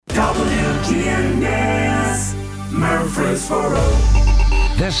WGNS Murfreesboro.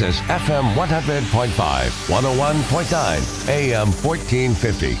 This is FM 100.5, 101.9, AM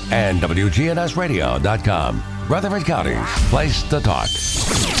 1450, and WGNSradio.com. Rutherford County's place to talk.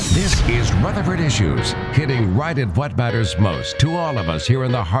 This is Rutherford Issues, hitting right at what matters most to all of us here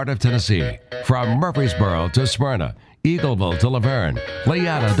in the heart of Tennessee. From Murfreesboro to Smyrna, Eagleville to Laverne,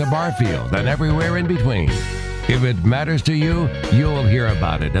 Leanna to Barfield, and everywhere in between. If it matters to you, you'll hear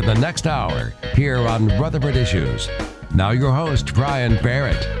about it in the next hour here on Rutherford Issues. Now your host, Brian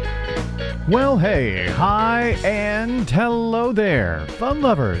Barrett. Well, hey, hi, and hello there, fun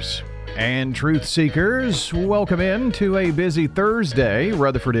lovers and truth seekers. Welcome in to a busy Thursday,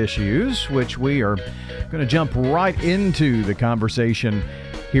 Rutherford Issues, which we are going to jump right into the conversation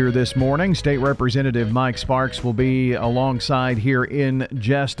here this morning. State Representative Mike Sparks will be alongside here in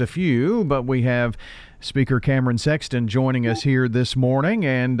just a few, but we have Speaker Cameron Sexton joining us here this morning,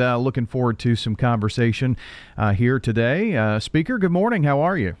 and looking forward to some conversation here today. Speaker, good morning. How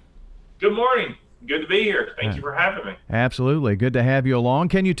are you? Good morning. Good to be here. Thank you for having me. Absolutely. Good to have you along.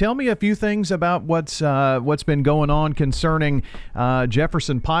 Can you tell me a few things about what's been going on concerning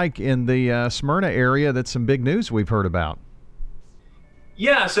Jefferson Pike in the Smyrna area? That's some big news we've heard about.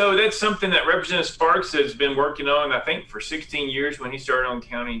 Yeah, so that's something that Representative Sparks has been working on, I think, for 16 years when he started on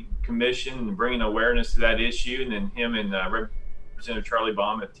county commission and bringing awareness to that issue. And then him and Representative Charlie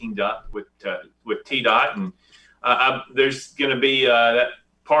Baum have teamed up with TDOT. And there's going to be that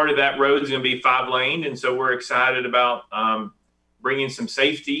part of that road is going to be 5-lane. And so we're excited about bringing some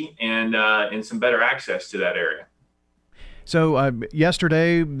safety and some better access to that area. So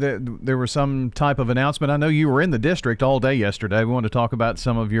yesterday there was some type of announcement. I know you were in the district all day yesterday. We want to talk about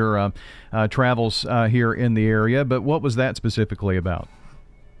some of your travels here in the area, but what was that specifically about?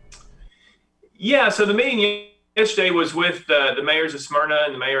 Yeah, so the meeting yesterday was with the mayors of Smyrna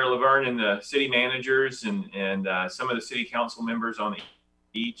and the mayor of Laverne and the city managers and some of the city council members on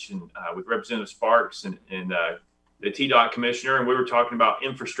each, and with Representative Sparks and the TDOT commissioner, and we were talking about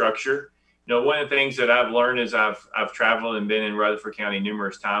infrastructure. You know, one of the things that I've learned as I've traveled and been in Rutherford County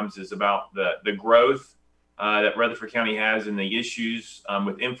numerous times is about the growth that Rutherford County has and the issues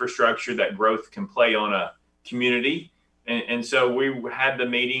with infrastructure that growth can play on a community. And so we had the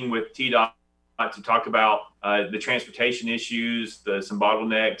meeting with TDOT to talk about the transportation issues, some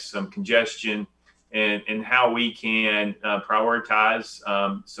bottlenecks, some congestion, and how we can prioritize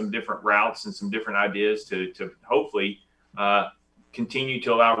some different routes and some different ideas to hopefully continue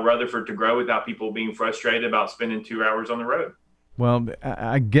to allow Rutherford to grow without people being frustrated about spending 2 hours on the road. Well,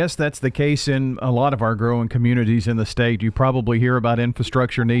 I guess that's the case in a lot of our growing communities in the state. You probably hear about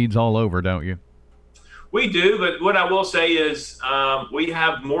infrastructure needs all over, don't you? We do, but what I will say is we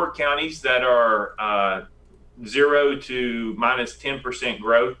have more counties that are 0 to minus 10%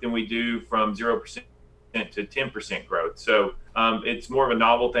 growth than we do from 0% to 10% growth. So it's more of a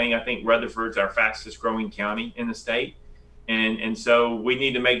novel thing. I think Rutherford's our fastest growing county in the state. And so we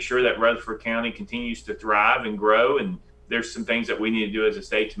need to make sure that Rutherford County continues to thrive and grow. And there's some things that we need to do as a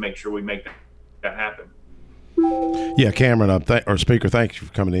state to make sure we make that happen. Yeah, Cameron, Speaker, thank you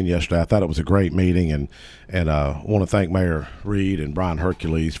for coming in yesterday. I thought it was a great meeting, and I want to thank Mayor Reed and Brian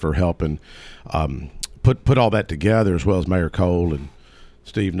Hercules for helping put all that together, as well as Mayor Cole and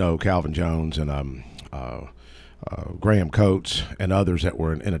Steve Noe, Calvin Jones, and Graham Coates and others that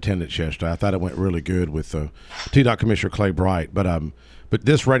were in attendance yesterday. I thought it went really good with TDOT Commissioner Clay Bright. But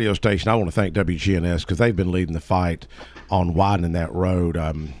this radio station, I want to thank WGNS because they've been leading the fight on widening that road.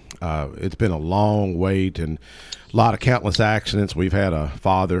 It's been a long wait and a lot of countless accidents. We've had a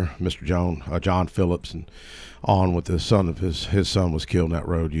father, Mr. John Phillips, and on with the son of his son was killed on that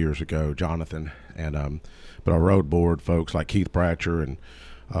road years ago, Jonathan. And but our road board folks like Keith Bratcher and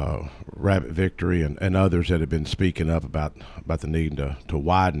Rabbit Victory and others that have been speaking up about the need to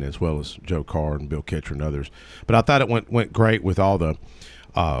widen, as well as Joe Carr and Bill Kitcher and others. But I thought it went great with all the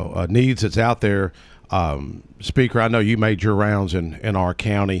needs that's out there. Speaker, I know you made your rounds in our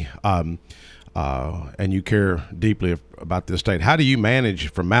county, and you care deeply about this state. How do you manage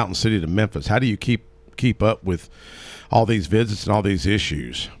from Mountain City to Memphis? How do you keep up with all these visits and all these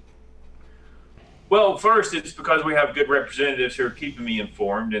issues? Well, first, it's because we have good representatives who are keeping me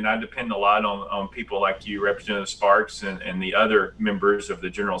informed, and I depend a lot on people like you, Representative Sparks, and the other members of the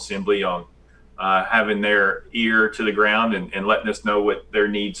General Assembly on having their ear to the ground and letting us know what their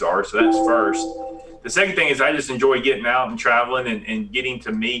needs are. So that's first. The second thing is I just enjoy getting out and traveling and getting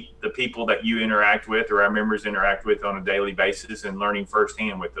to meet the people that you interact with or our members interact with on a daily basis and learning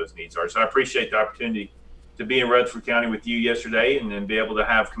firsthand what those needs are. So I appreciate the opportunity to be in Rutherford County with you yesterday and then be able to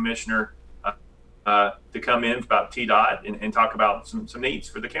have Commissioner to come in about TDOT and talk about some needs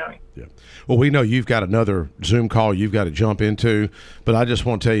for the county. Yeah. Well, we know you've got another Zoom call you've got to jump into, but I just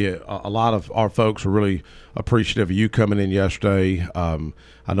want to tell you, a lot of our folks were really appreciative of you coming in yesterday.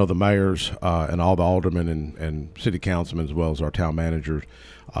 I know the mayors and all the aldermen and city councilmen, as well as our town managers,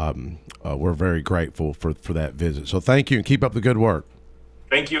 we're very grateful for that visit. So thank you, and keep up the good work.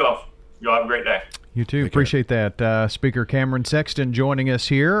 Thank you all. You all have a great day. You too. Appreciate that. Speaker Cameron Sexton joining us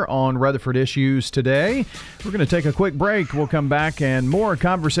here on Rutherford Issues today. We're going to take a quick break. We'll come back and more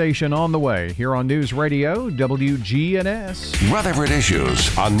conversation on the way here on News Radio WGNS. Rutherford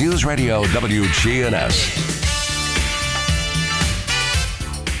Issues on News Radio WGNS.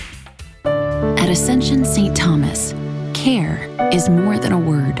 At Ascension St. Thomas, care is more than a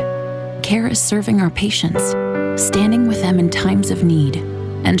word. Care is serving our patients, standing with them in times of need,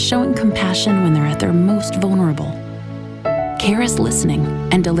 and showing compassion when they're at their most vulnerable. Care is listening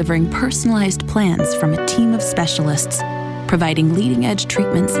and delivering personalized plans from a team of specialists, providing leading-edge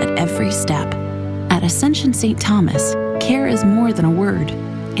treatments at every step. At Ascension St. Thomas, care is more than a word.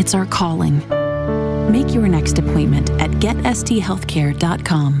 It's our calling. Make your next appointment at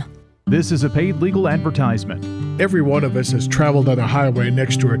getsthealthcare.com. This is a paid legal advertisement. Every one of us has traveled on a highway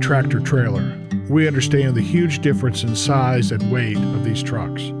next to a tractor trailer. We understand the huge difference in size and weight of these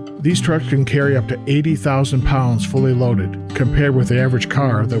trucks. These trucks can carry up to 80,000 pounds fully loaded, compared with the average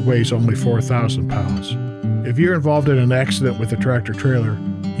car that weighs only 4,000 pounds. If you're involved in an accident with a tractor trailer,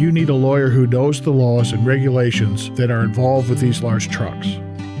 you need a lawyer who knows the laws and regulations that are involved with these large trucks.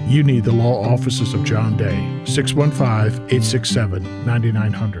 You need the law offices of John Day,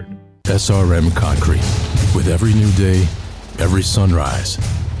 615-867-9900. SRM Concrete. With every new day, every sunrise,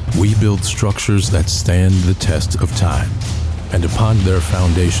 we build structures that stand the test of time. And upon their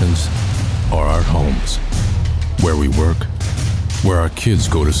foundations are our homes, where we work, where our kids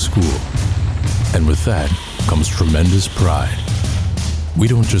go to school. And with that comes tremendous pride. We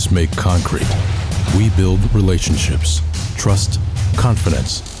don't just make concrete. We build relationships, trust,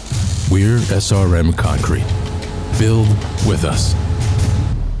 confidence. We're SRM Concrete. Build with us.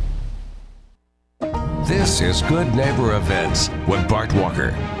 This is Good Neighbor Events with Bart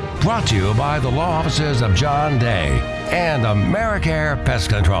Walker. Brought to you by the law offices of John Day and AmeriCare Pest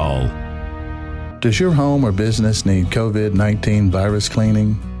Control. Does your home or business need COVID-19 virus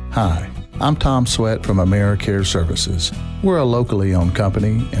cleaning? Hi, I'm Tom Sweat from AmeriCare Services. We're a locally owned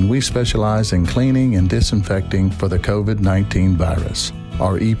company, and we specialize in cleaning and disinfecting for the COVID-19 virus.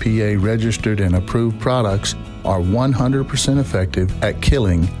 Our EPA-registered and approved products are 100% effective at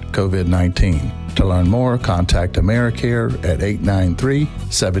killing COVID-19. To learn more, contact AmeriCare at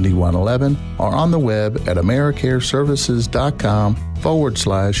 893-7111 or on the web at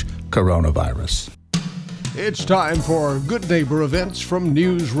americareservices.com/coronavirus. It's time for Good Neighbor Events from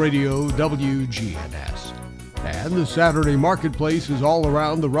News Radio WGNS. And the Saturday Marketplace is all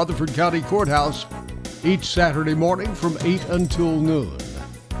around the Rutherford County Courthouse each Saturday morning from 8 until noon.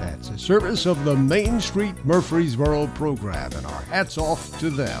 That's a service of the Main Street Murfreesboro program, and our hats off to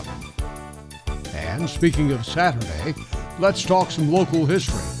them. And speaking of Saturday, let's talk some local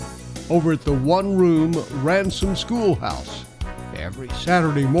history over at the One Room Ransom Schoolhouse. Every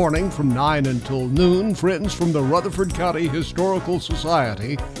Saturday morning from 9 until noon, friends from the Rutherford County Historical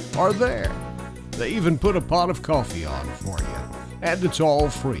Society are there. They even put a pot of coffee on for you, and it's all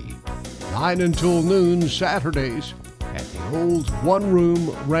free. 9 until noon Saturdays at the old One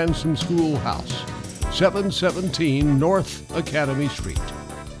Room Ransom Schoolhouse, 717 North Academy Street.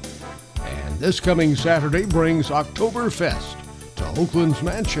 And this coming Saturday brings Oktoberfest to Oakland's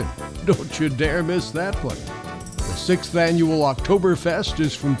Mansion. Don't you dare miss that one. The 6th annual Oktoberfest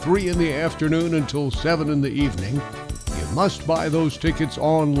is from 3 in the afternoon until 7 in the evening. You must buy those tickets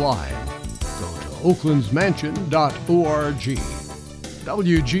online. Go to oaklandsmansion.org.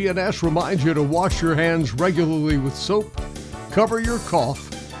 WGNS reminds you to wash your hands regularly with soap, cover your cough,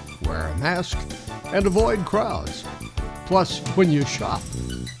 wear a mask, and avoid crowds. Plus, when you shop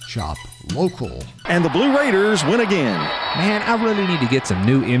local. And the Blue Raiders win again. Man, I really need to get some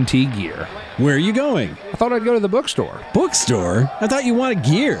new MT gear. Where are you going? I thought I'd go to the bookstore. Bookstore? I thought you wanted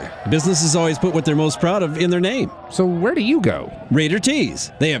gear. Businesses always put what they're most proud of in their name. So where do you go? Raider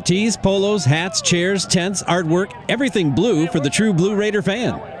Tees. They have tees, polos, hats, chairs, tents, artwork, everything blue for the true Blue Raider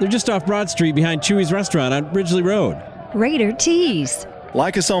fan. They're just off Broad Street behind Chewy's Restaurant on Ridgely Road. Raider Tees.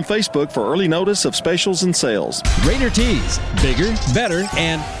 Like us on Facebook for early notice of specials and sales. Raider Tees. Bigger, better,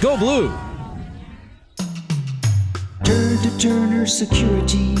 and go blue. Turn to Turner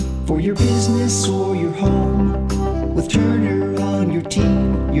Security for your business or your home. With Turner on your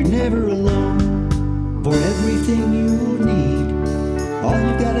team, you're never alone. For everything you need, all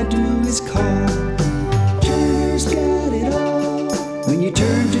you gotta do is call. Turner's got it all. When you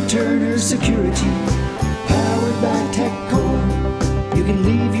turn to Turner Security, powered by TechCore, you can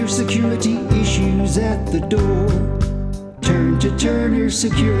leave your security issues at the door. Turn to Turner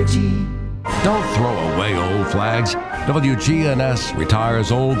Security. Don't throw away old flags. WGNS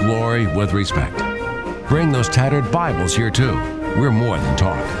retires Old Glory with respect. Bring those tattered Bibles here too. We're more than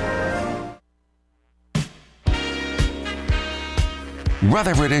talk.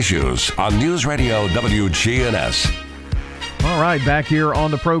 Rutherford Issues on News Radio WGNS. All right, back here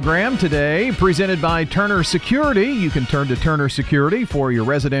on the program today, presented by Turner Security. You can turn to Turner Security for your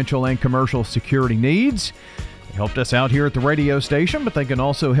residential and commercial security needs. They helped us out here at the radio station, but they can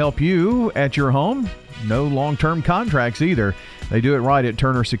also help you at your home. No long-term contracts either. They do it right at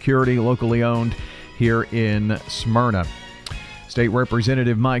Turner Security, locally owned here in Smyrna. State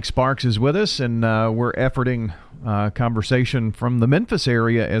Representative Mike Sparks is with us, and we're efforting conversation from the Memphis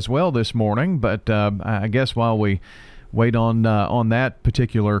area as well this morning. But I guess while we wait on that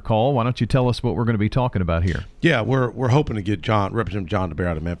particular call, why don't you tell us what we're going to be talking about here? Yeah, we're hoping to get Representative John DeBear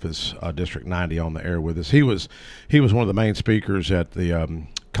out of Memphis, District 90, on the air with us. He was one of the main speakers at the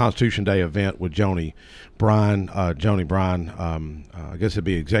Constitution Day event with Joni Bryan. Joni Bryan, I guess it'd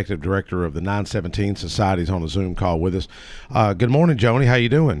be executive director of the 917 Societies, on a Zoom call with us. Good morning, Joni. How you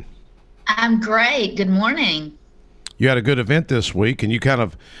doing? I'm great. Good morning. You had a good event this week. Can you kind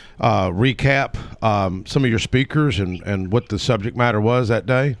of recap some of your speakers and what the subject matter was that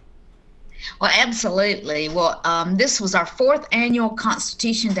day? Well, absolutely. Well, this was our 4th annual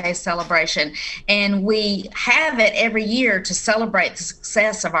Constitution Day celebration, and we have it every year to celebrate the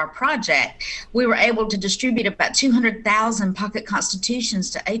success of our project. We were able to distribute about 200,000 pocket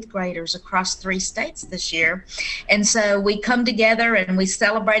constitutions to 8th graders across 3 states this year. And so we come together and we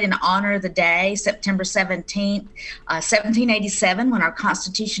celebrate and honor the day, September 17th, 1787, when our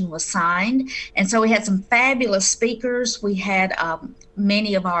Constitution was signed. And so we had some fabulous speakers. We had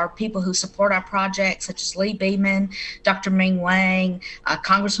many of our people who support our project, such as Lee Beeman, Dr. Ming Wang,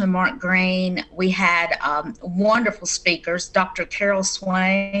 Congressman Mark Green. We had wonderful speakers, Dr. Carol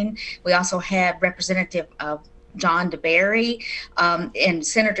Swain. We also had Representative John DeBerry, and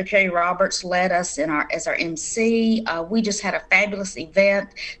Senator Kerry Roberts led us as our MC. We just had a fabulous event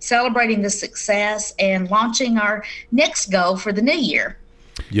celebrating the success and launching our next goal for the new year.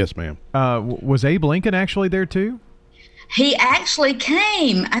 Yes, ma'am. Was Abe Lincoln actually there too? He actually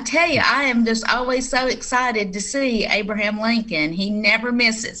came. I tell you, I am just always so excited to see Abraham Lincoln. He never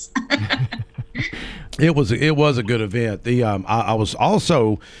misses. It was a good event. I was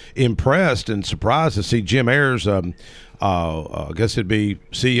also impressed and surprised to see Jim Ayers, I guess it'd be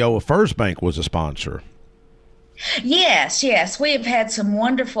CEO of First Bank, was a sponsor. Yes. We have had some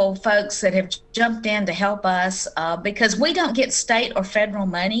wonderful folks that have jumped in to help us because we don't get state or federal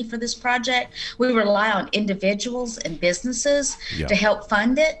money for this project. We rely on individuals and businesses to help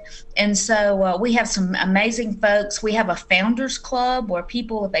fund it. And so we have some amazing folks. We have a Founders Club where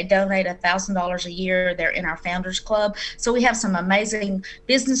people, if they donate $1,000 a year, they're in our Founders Club. So we have some amazing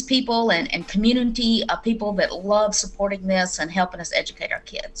business people and community people that love supporting this and helping us educate our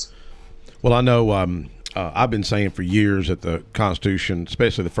kids. Well, I know I've been saying for years that the Constitution,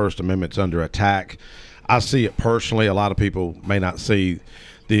 especially the First Amendment, is under attack. I see it personally. A lot of people may not see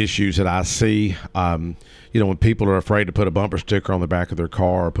the issues that I see. When people are afraid to put a bumper sticker on the back of their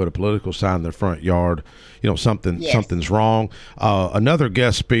car or put a political sign in their front yard, something's wrong. Another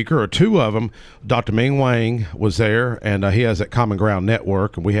guest speaker, or 2 of them, Dr. Ming Wang was there, and he has that Common Ground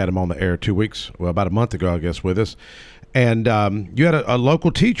Network, and we had him on the air about a month ago, I guess, with us. And you had a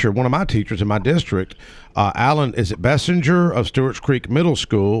local teacher, one of my teachers in my district, Alan, Bessinger of Stewart's Creek Middle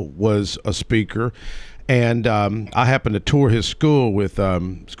School, was a speaker. And I happened to tour his school with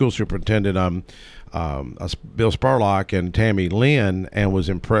school superintendent Bill Spurlock and Tammy Lynn, and was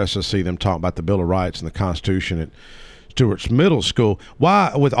impressed to see them talk about the Bill of Rights and the Constitution at Stewart's Middle School.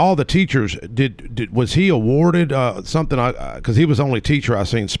 Why, with all the teachers, was he awarded something? Because he was the only teacher I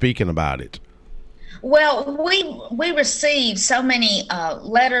seen speaking about it. Well, we received so many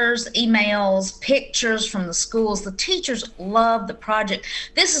letters, emails, pictures from the schools. The teachers love the project.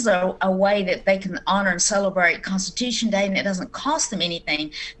 This is a way that they can honor and celebrate Constitution Day, and it doesn't cost them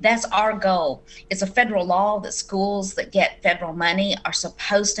anything. That's our goal. It's a federal law that schools that get federal money are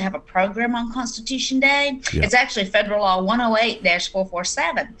supposed to have a program on Constitution Day. Yeah. It's actually Federal Law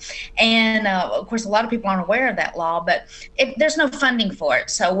 108-447. And, of course, a lot of people aren't aware of that law, but there's no funding for it.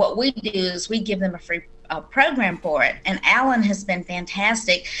 So what we do is we give them a free program for it. And Alan has been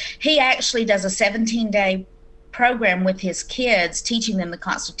fantastic. He actually does a 17-day program with his kids, teaching them the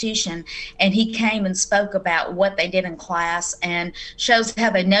Constitution, and he came and spoke about what they did in class and shows how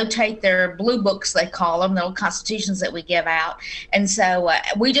they notate their blue books, they call them, the little constitutions that we give out. And so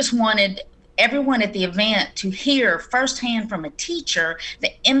we just wanted everyone at the event to hear firsthand from a teacher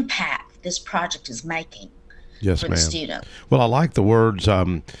the impact this project is making. Yes, for ma'am. The student. Well, I like the words.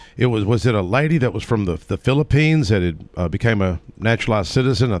 Was it a lady that was from the Philippines that had became a naturalized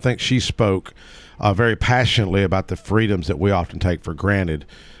citizen? I think she spoke very passionately about the freedoms that we often take for granted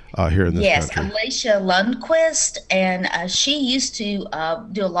here in this country. Yes, Alicia Lundquist, and she used to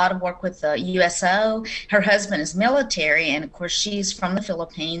do a lot of work with the USO. Her husband is military, and of course she's from the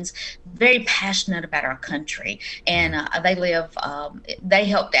Philippines, very passionate about our country. And they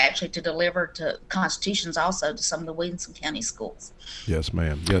helped actually to deliver to constitutions also to some of the Williamson County schools. Yes,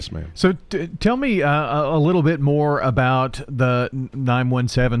 ma'am. Yes, ma'am. So tell me a little bit more about the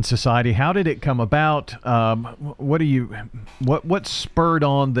 917 Society. How did it come about? What spurred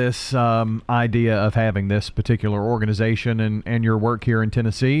on this idea of having this particular organization and your work here in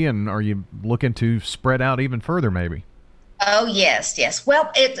Tennessee? And are you looking to spread out even further, maybe? Oh, yes. Well,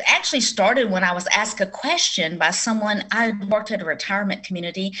 it actually started when I was asked a question by someone. I worked at a retirement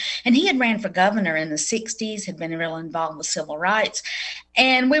community, and he had ran for governor in the 60s, had been real involved with civil rights.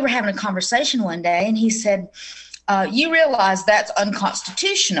 And we were having a conversation one day, and he said, you realize that's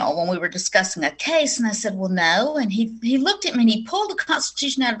unconstitutional, when we were discussing a case. And I said, well, no. And he looked at me and he pulled the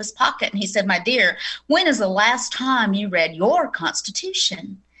Constitution out of his pocket and he said, my dear, when is the last time you read your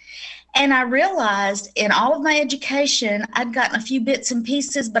Constitution? And I realized in all of my education, I'd gotten a few bits and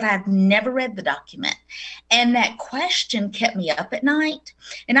pieces, but I've never read the document. And that question kept me up at night.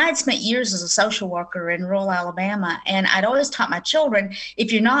 And I had spent years as a social worker in rural Alabama. And I'd always taught my children,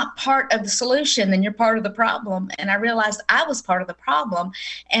 if you're not part of the solution, then you're part of the problem. And I realized I was part of the problem.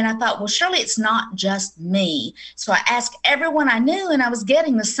 And I thought, well, surely it's not just me. So I asked everyone I knew, and I was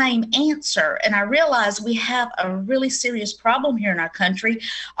getting the same answer. And I realized we have a really serious problem here in our country.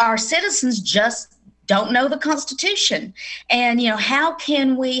 Our citizens just don't know the Constitution. And, how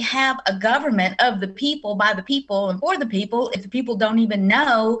can we have a government of the people, by the people, and for the people if the people don't even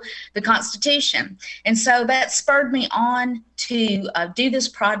know the Constitution? And so that spurred me on to do this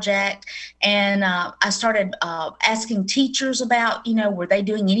project. And I started asking teachers about, were they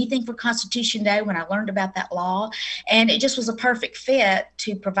doing anything for Constitution Day when I learned about that law? And it just was a perfect fit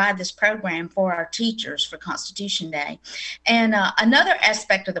to provide this program for our teachers for Constitution Day. And another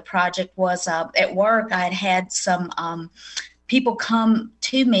aspect of the project was at work, I had some people come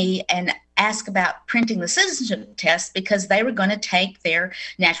to me and ask about printing the citizenship test because they were going to take their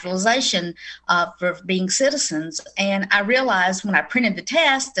naturalization for being citizens. And I realized when I printed the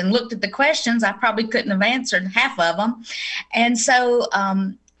test and looked at the questions, I probably couldn't have answered half of them. And so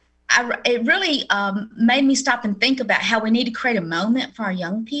it really made me stop and think about how we need to create a moment for our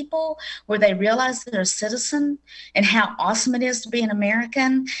young people where they realize they're a citizen and how awesome it is to be an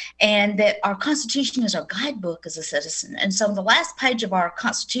American, and that our Constitution is our guidebook as a citizen. And so on the last page of our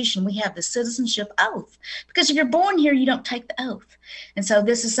Constitution, we have the citizenship oath, because if you're born here, you don't take the oath. And so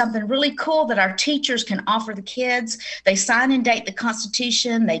this is something really cool that our teachers can offer the kids. They sign and date the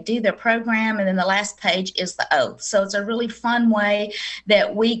Constitution, they do their program, and then the last page is the oath. So it's a really fun way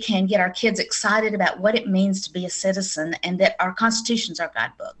that we can get our kids excited about what it means to be a citizen, and that our Constitution's our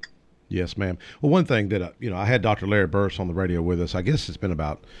guidebook. Yes, ma'am. Well, one thing that, I had Dr. Larry Burris on the radio with us. I guess it's been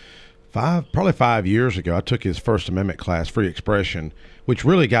about probably 5 years ago. I took his First Amendment class, Free Expression, which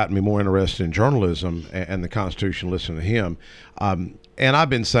really got me more interested in journalism and the Constitution, listening to him. And I've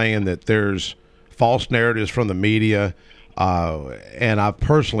been saying that there's false narratives from the media, and I've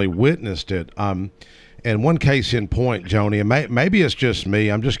personally witnessed it. And one case in point, Joni, and maybe it's just me.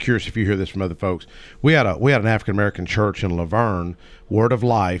 I'm just curious if you hear this from other folks. We had an African American church in Laverne, Word of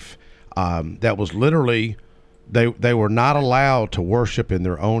Life, that was literally they were not allowed to worship in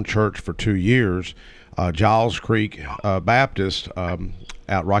their own church for 2 years. Giles Creek Baptist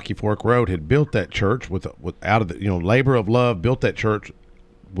out Rocky Fork Road had built that church with out of the labor of love, built that church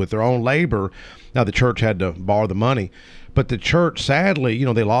with their own labor. Now the church had to borrow the money. But the church, sadly,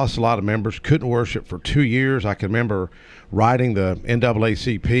 they lost a lot of members, couldn't worship for 2 years. I can remember writing the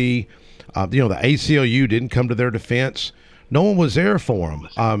NAACP. The ACLU didn't come to their defense. No one was there for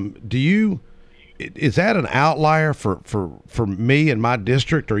them. Is that an outlier for me and my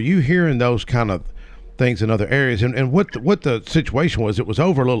district? Are you hearing those kind of things in other areas? And what the situation was, it was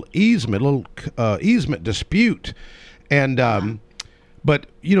over a little easement dispute. And but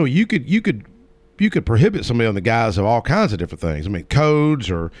you could prohibit somebody on the guise of all kinds of different things. I mean, codes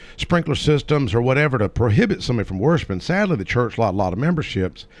or sprinkler systems or whatever to prohibit somebody from worshiping. Sadly, the church lost a lot of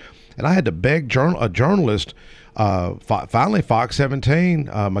memberships, and I had to beg a journalist finally Fox 17,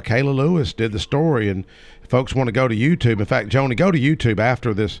 Michaela Lewis did the story, and folks want to go to YouTube. In fact, Joni, go to YouTube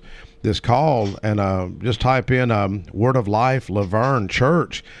after this call and just type in Word of Life Laverne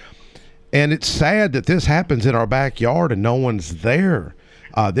Church. And it's sad that this happens in our backyard and no one's there.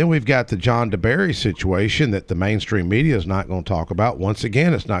 Then we've got the John DeBerry situation that the mainstream media is not going to talk about. Once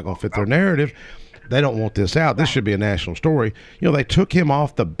again, it's not going to fit their narrative. They don't want this out. This should be a national story. They took him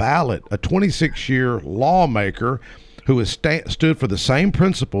off the ballot, a 26-year lawmaker who has stood for the same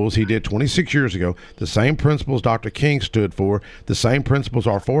principles he did 26 years ago, the same principles Dr. King stood for, the same principles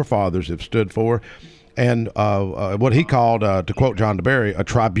our forefathers have stood for, and what he called, to quote John DeBerry, a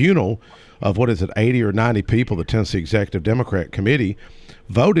tribunal of 80 or 90 people, the Tennessee Executive Democrat Committee,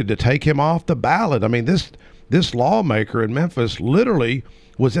 voted to take him off the ballot. I mean, this lawmaker in Memphis literally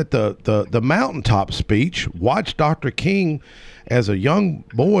was at the mountaintop speech, watched Dr. King as a young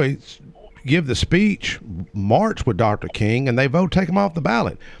boy give the speech, march with Dr. King, and they vote to take him off the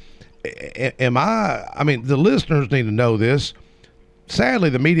ballot. I mean, the listeners need to know this. Sadly,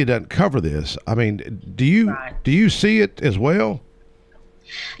 the media doesn't cover this. I mean, do you see it as well?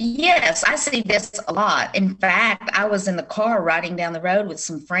 Yes, I see this a lot. In fact, I was in the car riding down the road with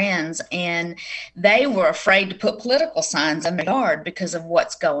some friends, and they were afraid to put political signs in their yard because of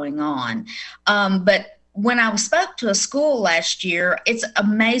what's going on. But when I spoke to a school last year, it's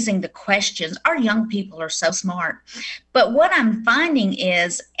amazing the questions. Our young people are so smart. But what I'm finding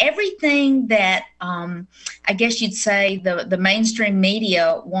is everything that I guess you'd say the mainstream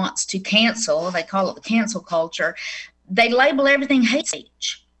media wants to cancel, they call it the cancel culture, they label everything hate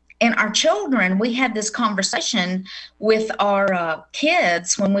speech. And our children, we had this conversation with our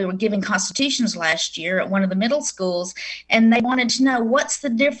kids when we were giving constitutions last year at one of the middle schools, and they wanted to know what's the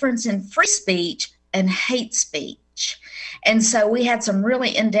difference in free speech and hate speech. And so we had some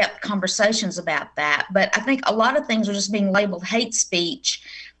really in-depth conversations about that. But I think a lot of things are just being labeled hate speech.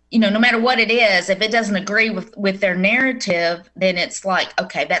 No matter what it is, if it doesn't agree with their narrative, then it's like,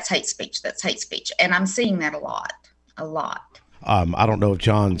 okay, that's hate speech. That's hate speech. And I'm seeing that a lot. I don't know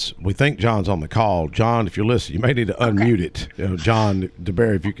if we think John's on the call. John, if you're listening, you may need to unmute it. John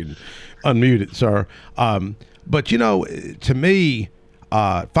DeBerry, if you can unmute it, sir. But, to me,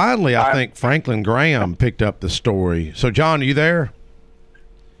 finally, I think Franklin Graham picked up the story. So, John, are you there?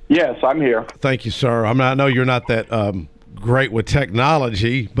 Yes, I'm here. Thank you, sir. I know you're not that great with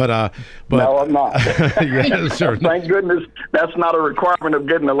technology, but no, I'm not. Yes, sir. Thank goodness that's not a requirement of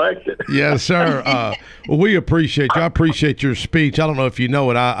getting elected. Yes, sir. Well, we appreciate you. I appreciate your speech. I don't know if you know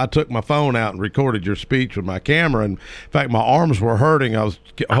it. I took my phone out and recorded your speech with my camera, and in fact, my arms were hurting. I was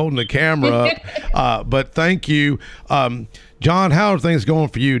holding the camera up. But thank you, John. How are things going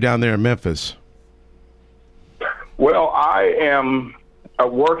for you down there in Memphis? Well, I am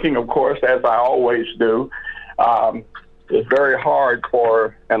working, of course, as I always do. It's very hard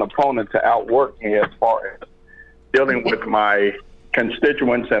for an opponent to outwork me as far as dealing with my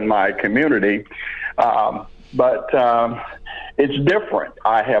constituents and my community. But it's different.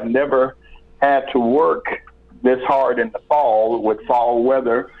 I have never had to work this hard in the fall with fall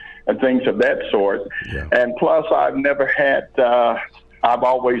weather and things of that sort. Yeah. And plus, I've never had, I've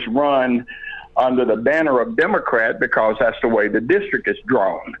always run under the banner of Democrat because that's the way the district is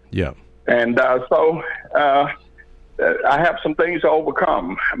drawn. Yeah. And so I have some things to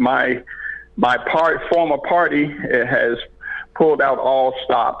overcome. My former party has pulled out all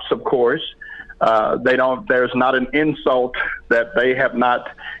stops, of course. There's not an insult that they have not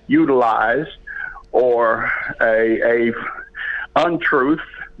utilized or a untruth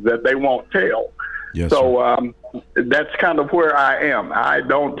that they won't tell. Yes, so that's kind of where I am. I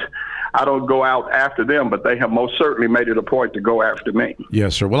don't go out after them, but they have most certainly made it a point to go after me.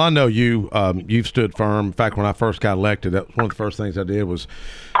 Yes, sir. Well, I know you've stood firm. In fact, when I first got elected, that one of the first things I did was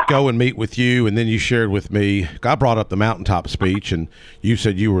go and meet with you, and then you shared with me. I brought up the mountaintop speech, and you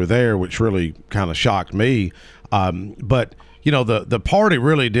said you were there, which really kind of shocked me. But the party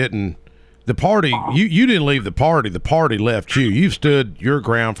really didn't. The party, you didn't leave the party left you. You've stood your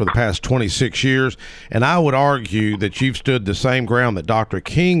ground for the past 26 years, and I would argue that you've stood the same ground that Dr.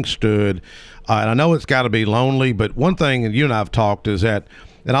 King stood. And I know it's got to be lonely, but one thing, and you and I have talked, is that,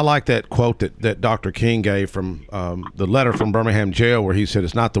 and I like that quote that Dr. King gave from the letter from Birmingham jail, where he said,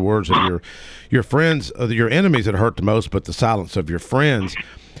 it's not the words of your friends, your enemies that hurt the most, but the silence of your friends.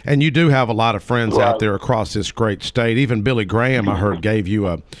 And you do have a lot of friends out there across this great state. Even Billy Graham, I heard, gave you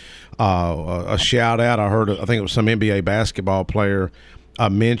a shout out. I think it was some NBA basketball player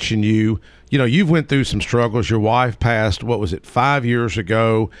mention you. You've went through some struggles. Your wife passed, 5 years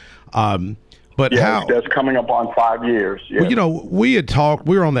ago? But But yes, that's coming up on 5 years. Yes. Well, you know, we had talked.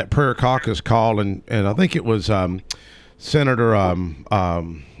 We were on that prayer caucus call, and I think it was Senator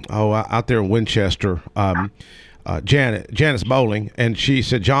out there in Winchester, Janice Bowling, and she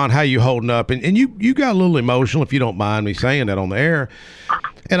said, "John, how you holding up?" And you got a little emotional, if you don't mind me saying that on the air.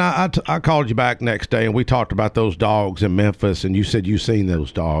 And I called you back next day, and we talked about those dogs in Memphis, and you said you seen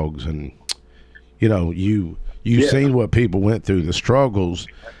those dogs, and you know you seen what people went through, the struggles,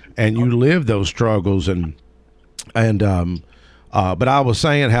 and you lived those struggles, but I was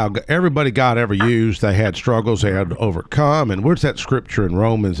saying how everybody God ever used, they had struggles they had to overcome. And where's that scripture in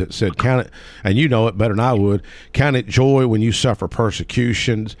Romans that said, count it, and you know it better than I would, count it joy when you suffer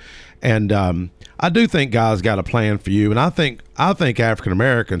persecutions. And I do think God's got a plan for you. And I think African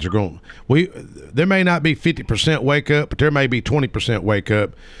Americans are there may not be 50% wake up, but there may be 20% wake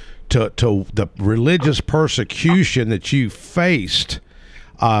up to the religious persecution that you faced.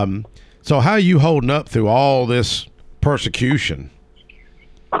 So how are you holding up through all this persecution?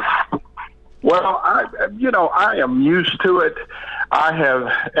 Well, I am used to it. I have,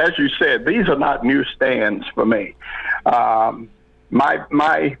 as you said, these are not new stands for me.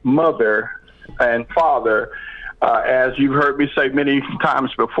 My mother and father, as you've heard me say many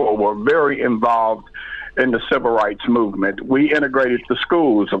times before, were very involved in the civil rights movement. We integrated the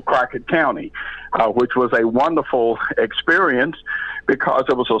schools of Crockett County, which was a wonderful experience because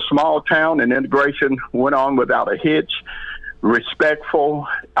it was a small town and integration went on without a hitch. Respectful.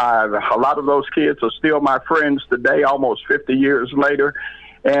 A lot of those kids are still my friends today, almost 50 years later.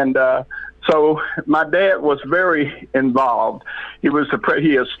 And so my dad was very involved. He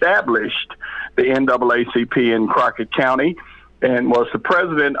established the NAACP in Crockett County and was the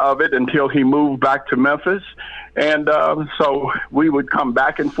president of it until he moved back to Memphis. And so we would come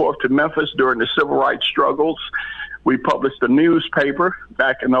back and forth to Memphis during the civil rights struggles. We published a newspaper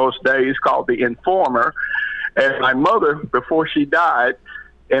back in those days called The Informer. And my mother, before she died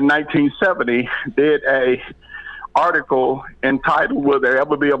in 1970, did a article entitled, "Will There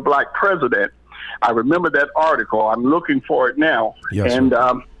Ever Be a Black President?" I remember that article. I'm looking for it now. Yes, and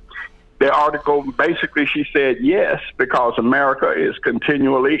the article, basically she said yes, because America is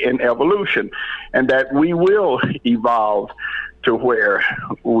continually in evolution and that we will evolve to where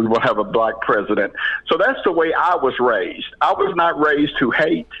we will have a black president. So that's the way I was raised. I was not raised to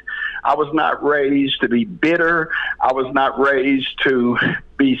hate. I was not raised to be bitter. I was not raised to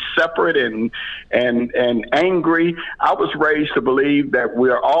be separate and angry. I was raised to believe that we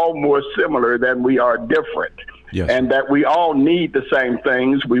are all more similar than we are different. Yes. And that we all need the same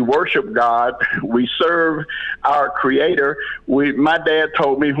things. We worship God. We serve our Creator. My dad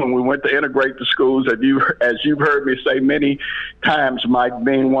told me when we went to integrate the schools, as you've heard me say many times, Mike,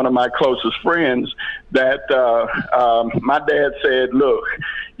 being one of my closest friends, that my dad said, "Look,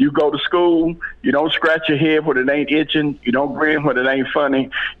 you go to school, you don't scratch your head when it ain't itching, you don't grin when it ain't funny,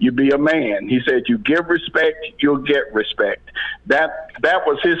 you be a man." He said, "You give respect, you'll get respect." That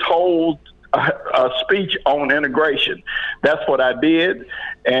was his whole speech on integration. That's what I did,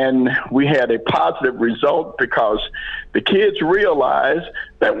 and we had a positive result because the kids realized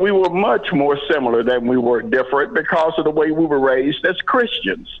that we were much more similar than we were different because of the way we were raised as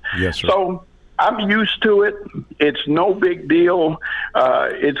Christians. Yes, sir. So I'm used to it. It's no big deal.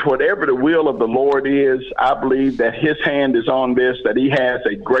 It's whatever the will of the Lord is. I believe that his hand is on this, that he has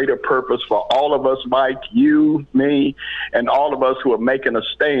a greater purpose for all of us, Mike, you, me, and all of us who are making a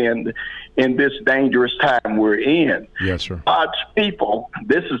stand in this dangerous time we're in. Yes, sir. God's people,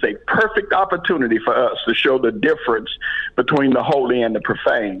 this is a perfect opportunity for us to show the difference between the holy and the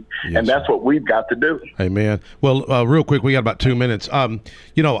profane. Yes, and that's what we've got to do. Amen. Well, real quick, we got about 2 minutes. I'm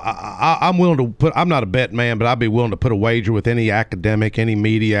willing to I'm not a bet man, but I'd be willing to put a wager with any academic, any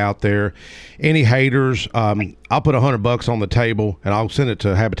media out there, any haters. I'll put $100 on the table and I'll send it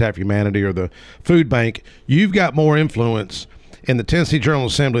to Habitat for Humanity or the food bank. You've got more influence in the Tennessee General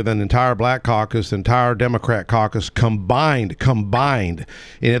Assembly than the entire Black Caucus, the entire Democrat caucus combined. And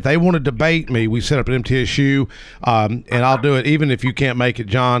if they want to debate me, we set up an MTSU, and I'll do it even if you can't make it,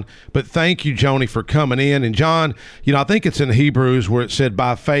 John. But thank you, Joni, for coming in. And John, I think it's in Hebrews where it said,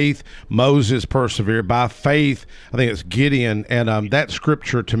 by faith, Moses persevered. By faith, I think it's Gideon. And that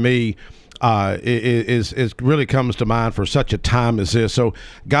scripture to me is really comes to mind for such a time as this. So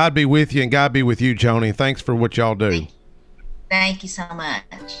God be with you and God be with you, Joni. Thanks for what y'all do. Thank you so much.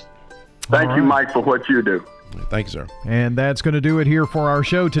 Thank you, Mike, for what you do. Thank you, sir. And that's going to do it here for our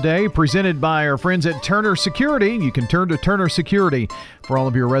show today, presented by our friends at Turner Security. You can turn to Turner Security for all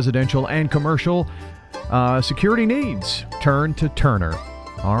of your residential and commercial security needs. Turn to Turner.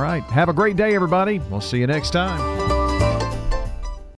 All right. Have a great day, everybody. We'll see you next time.